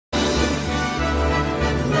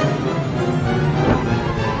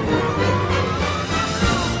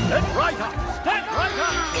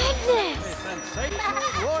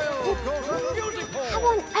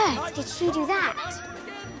makes you do that?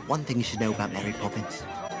 One thing you should know about Mary Poppins.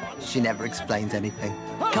 She never explains anything.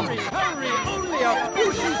 Come on. Hurry! Only a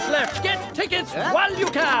few sheets left. Get tickets while you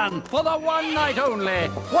can for the one night only,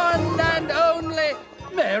 one and only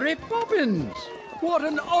Mary Poppins. What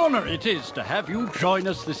an honor it is to have you join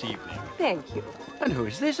us this evening. Thank you. And who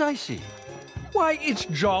is this I see? Why, it's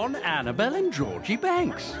John, Annabel, and Georgie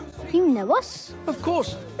Banks. You know us? Of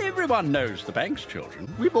course, everyone knows the Banks children.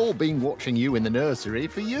 We've all been watching you in the nursery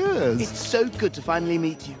for years. It's so good to finally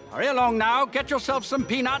meet you. Hurry along now, get yourself some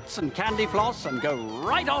peanuts and candy floss and go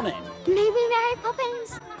right on in. Maybe Mary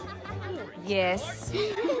Poppins? Yes.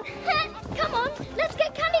 Come on, let's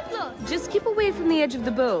get candy floss. Just keep away from the edge of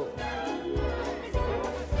the bowl.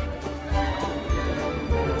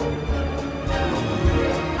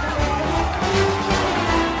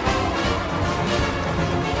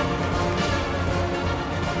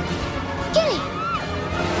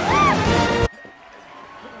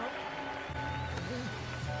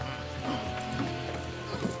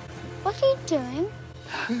 What are you doing?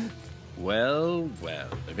 Well, well,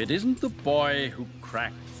 if it isn't the boy who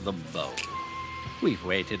cracked the bowl. We've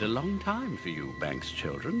waited a long time for you, Banks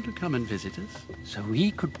children, to come and visit us, so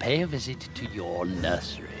we could pay a visit to your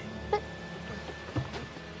nursery.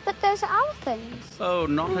 But those are our things. Oh,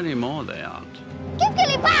 not anymore, they aren't. Give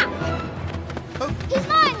Gilly back! He's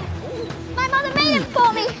mine! My mother made him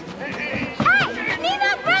for me! Hey! Leave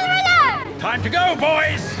our brother alone! Time to go,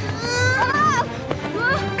 boys!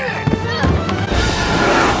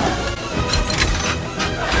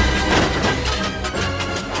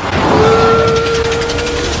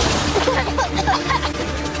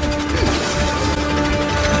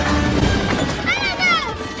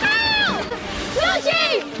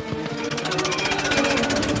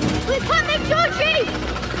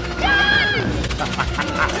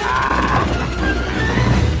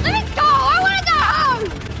 Let me go! I want to go home!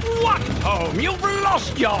 What home? You've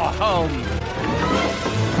lost your home!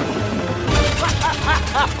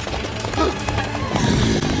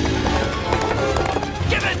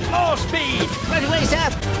 Give it more speed! Right away, sir.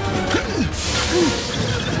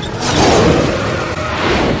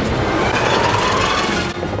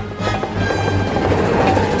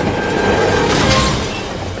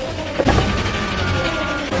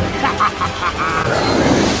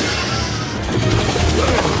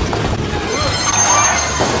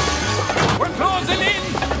 We're closing in!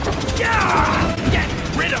 Yeah! Get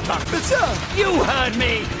rid of them! But sir! You heard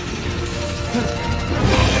me!